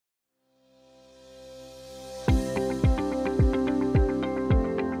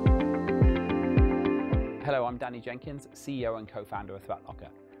Danny Jenkins, CEO and co-founder of ThreatLocker.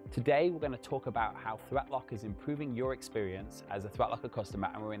 Today, we're going to talk about how ThreatLocker is improving your experience as a ThreatLocker customer,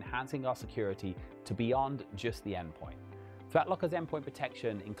 and we're enhancing our security to beyond just the endpoint. ThreatLocker's endpoint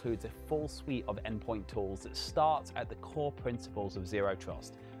protection includes a full suite of endpoint tools that starts at the core principles of zero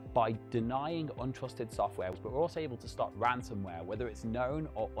trust. By denying untrusted software, but we're also able to stop ransomware, whether it's known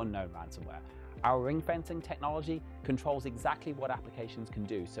or unknown ransomware. Our ring fencing technology controls exactly what applications can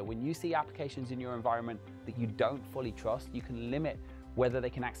do. So when you see applications in your environment that you don't fully trust, you can limit whether they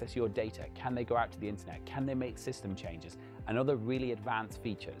can access your data. Can they go out to the internet? Can they make system changes? And other really advanced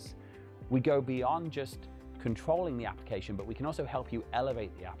features. We go beyond just controlling the application, but we can also help you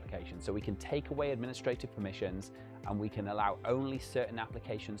elevate the application. So we can take away administrative permissions, and we can allow only certain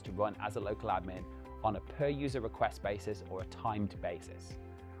applications to run as a local admin on a per user request basis or a timed basis.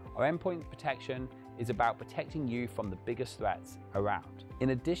 Our endpoint protection is about protecting you from the biggest threats around.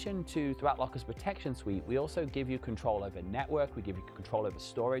 In addition to ThreatLocker's protection suite, we also give you control over network, we give you control over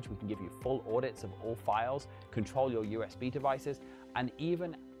storage, we can give you full audits of all files, control your USB devices, and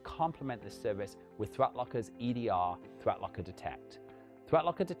even complement this service with ThreatLocker's EDR, ThreatLocker Detect.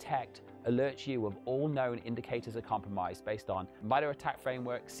 ThreatLocker Detect alerts you of all known indicators of compromise based on MITRE ATT&CK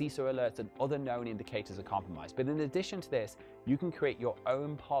framework, CISA alerts, and other known indicators of compromise. But in addition to this, you can create your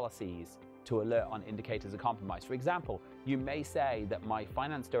own policies to alert on indicators of compromise. For example, you may say that my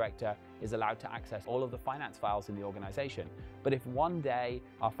finance director is allowed to access all of the finance files in the organization. But if one day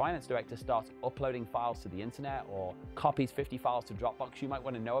our finance director starts uploading files to the internet or copies 50 files to Dropbox, you might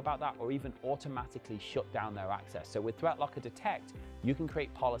want to know about that, or even automatically shut down their access. So with ThreatLocker Detect, you can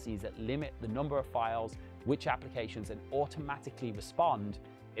create policies that limit the number of files, which applications, and automatically respond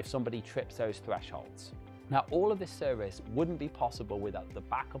if somebody trips those thresholds. Now, all of this service wouldn't be possible without the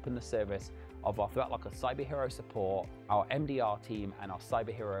backup and the service of our ThreatLocker Cyber Hero support, our MDR team, and our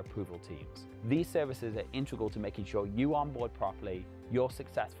Cyber Hero approval teams. These services are integral to making sure you onboard properly, you're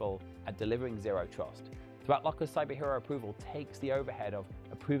successful at delivering zero trust. ThreatLocker's Cyber Hero approval takes the overhead of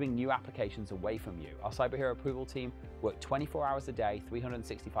approving new applications away from you. Our Cyber Hero approval team work 24 hours a day,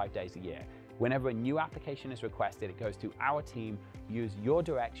 365 days a year. Whenever a new application is requested, it goes to our team, use your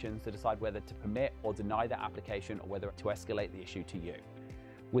directions to decide whether to permit or deny that application, or whether to escalate the issue to you.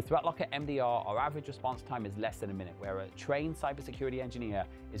 With ThreatLocker MDR, our average response time is less than a minute, where a trained cybersecurity engineer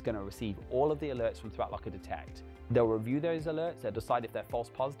is going to receive all of the alerts from ThreatLocker Detect. They'll review those alerts, they'll decide if they're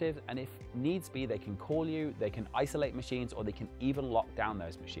false positives, and if needs be, they can call you, they can isolate machines, or they can even lock down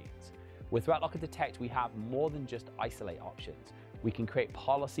those machines. With ThreatLocker Detect, we have more than just isolate options. We can create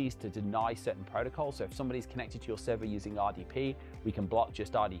policies to deny certain protocols. So if somebody's connected to your server using RDP, we can block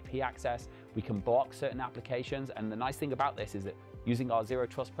just RDP access. We can block certain applications. And the nice thing about this is that using our zero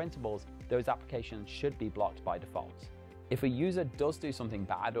trust principles, those applications should be blocked by default. If a user does do something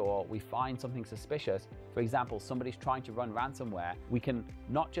bad, or we find something suspicious, for example, somebody's trying to run ransomware, we can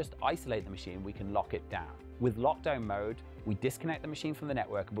not just isolate the machine, we can lock it down. With lockdown mode, we disconnect the machine from the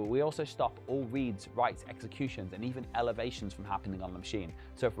network, but we also stop all reads, writes, executions, and even elevations from happening on the machine.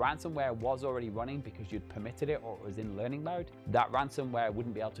 So if ransomware was already running because you'd permitted it or it was in learning mode, that ransomware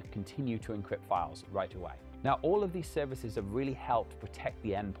wouldn't be able to continue to encrypt files right away. Now, all of these services have really helped protect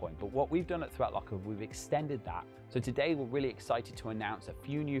the endpoint, but what we've done at ThreatLocker, we've extended that. So today, we're really excited to announce a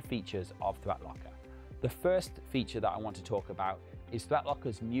few new features of ThreatLocker. The first feature that I want to talk about is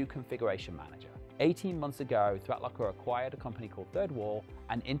ThreatLocker's new configuration manager. 18 months ago, ThreatLocker acquired a company called Third Wall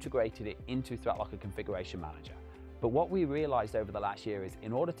and integrated it into ThreatLocker Configuration Manager. But what we realized over the last year is,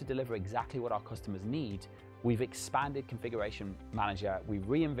 in order to deliver exactly what our customers need, we've expanded Configuration Manager, we've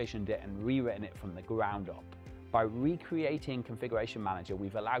re-envisioned it and rewritten it from the ground up. By recreating Configuration Manager,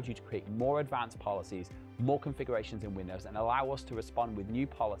 we've allowed you to create more advanced policies, more configurations in Windows, and allow us to respond with new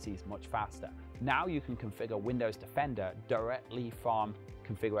policies much faster. Now you can configure Windows Defender directly from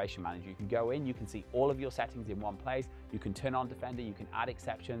Configuration Manager. You can go in, you can see all of your settings in one place, you can turn on Defender, you can add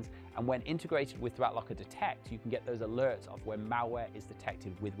exceptions, and when integrated with ThreatLocker Detect, you can get those alerts of when malware is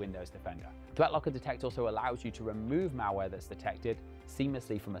detected with Windows Defender. ThreatLocker Detect also allows you to remove malware that's detected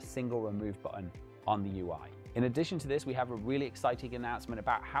seamlessly from a single remove button on the UI. In addition to this, we have a really exciting announcement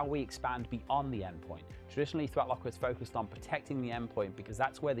about how we expand beyond the endpoint. Traditionally, ThreatLocker is focused on protecting the endpoint because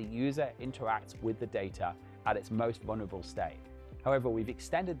that's where the user interacts with the data at its most vulnerable state. However, we've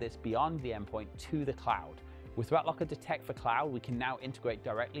extended this beyond the endpoint to the cloud. With ThreatLocker Detect for Cloud, we can now integrate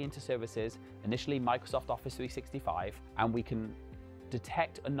directly into services, initially Microsoft Office 365, and we can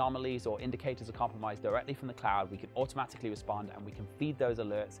detect anomalies or indicators of compromise directly from the cloud. We can automatically respond, and we can feed those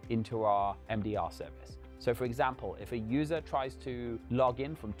alerts into our MDR service. So for example, if a user tries to log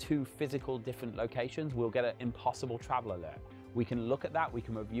in from 2 physical different locations, we'll get an impossible travel alert. We can look at that, we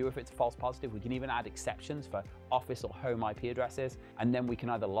can review if it's a false positive, we can even add exceptions for office or home IP addresses, and then we can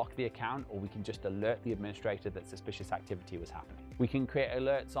either lock the account or we can just alert the administrator that suspicious activity was happening. We can create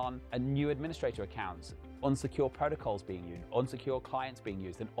alerts on a new administrator accounts, unsecure protocols being used, unsecure clients being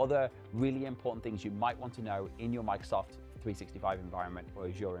used, and other really important things you might want to know in your Microsoft 365 environment or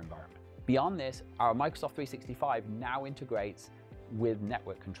Azure environment. Beyond this, our Microsoft 365 now integrates with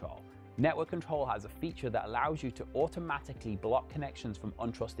network control. Network control has a feature that allows you to automatically block connections from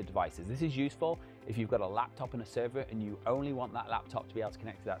untrusted devices. This is useful if you've got a laptop and a server and you only want that laptop to be able to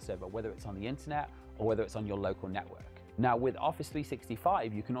connect to that server, whether it's on the internet or whether it's on your local network. Now with Office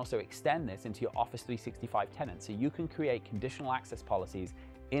 365, you can also extend this into your Office 365 tenant. So you can create conditional access policies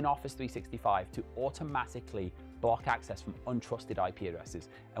in Office 365 to automatically block access from untrusted IP addresses.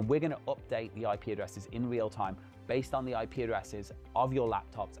 And we're going to update the IP addresses in real time based on the IP addresses of your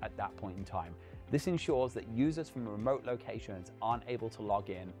laptops at that point in time. This ensures that users from remote locations aren't able to log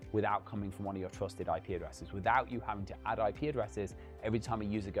in without coming from one of your trusted IP addresses, without you having to add IP addresses every time a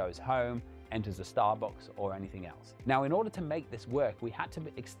user goes home, enters a Starbucks, or anything else. Now, in order to make this work, we had to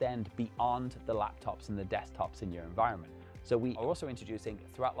extend beyond the laptops and the desktops in your environment. So we are also introducing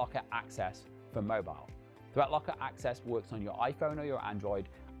ThreatLocker Access for mobile. ThreatLocker Access works on your iPhone or your Android,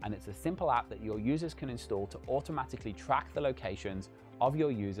 and it's a simple app that your users can install to automatically track the locations of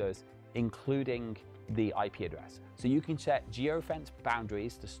your users, including the IP address. So you can set geofence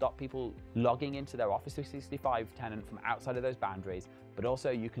boundaries to stop people logging into their Office 365 tenant from outside of those boundaries, but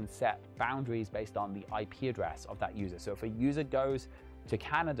also you can set boundaries based on the IP address of that user. So if a user goes to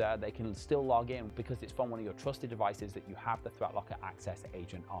Canada, they can still log in because it's from one of your trusted devices that you have the ThreatLocker Access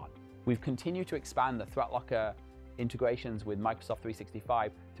agent on. We've continued to expand the ThreatLocker integrations with Microsoft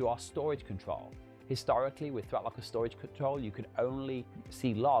 365 through our storage control. Historically, with ThreatLocker storage control, you could only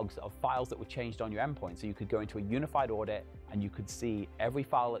see logs of files that were changed on your endpoint. So you could go into a unified audit and you could see every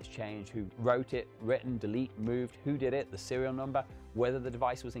file that's changed, who wrote it, written, delete, moved, who did it, the serial number, whether the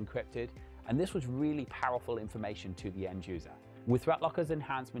device was encrypted. And this was really powerful information to the end user. With ThreatLocker's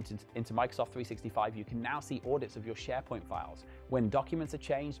enhancement into Microsoft 365, you can now see audits of your SharePoint files. When documents are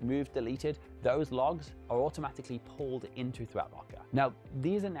changed, moved, deleted, those logs are automatically pulled into ThreatLocker. Now,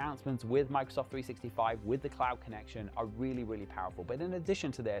 these announcements with Microsoft 365, with the cloud connection, are really, really powerful. But in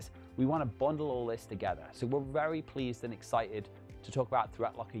addition to this, we want to bundle all this together. So we're very pleased and excited to talk about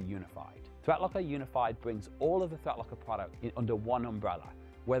ThreatLocker Unified. ThreatLocker Unified brings all of the ThreatLocker product under one umbrella.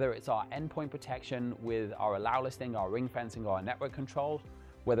 Whether it's our endpoint protection with our allow listing, our ring fencing, or our network control,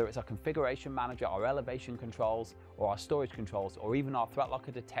 whether it's our configuration manager, our elevation controls, or our storage controls, or even our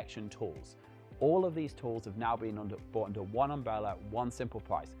ThreatLocker detection tools. All of these tools have now been brought under one umbrella, one simple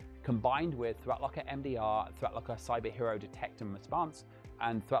price, combined with ThreatLocker MDR, ThreatLocker Cyber Hero Detect and Response,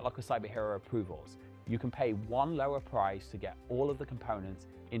 and ThreatLocker Cyber Hero Approvals. You can pay one lower price to get all of the components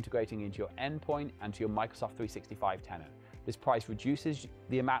integrating into your endpoint and to your Microsoft 365 tenant. This price reduces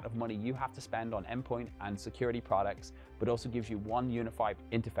the amount of money you have to spend on endpoint and security products, but also gives you one unified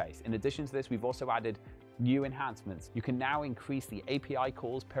interface. In addition to this, we've also added new enhancements. You can now increase the API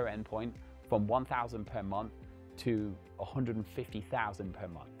calls per endpoint from 1,000 per month to 150,000 per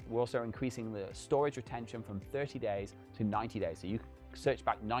month. We're also increasing the storage retention from 30 days to 90 days. So you can search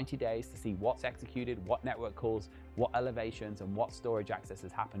back 90 days to see what's executed, what network calls, what elevations, and what storage access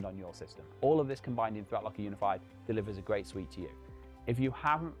has happened on your system. All of this combined in ThreatLocker Unified delivers a great suite to you. If you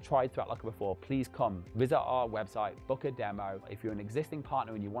haven't tried ThreatLocker before, please come visit our website, book a demo. If you're an existing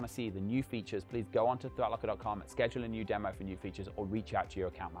partner and you want to see the new features, please go onto ThreatLocker.com and schedule a new demo for new features, or reach out to your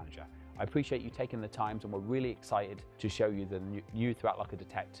account manager. I appreciate you taking the time, and we're really excited to show you the new ThreatLocker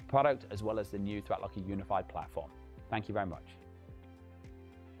Detect product, as well as the new ThreatLocker Unified platform. Thank you very much.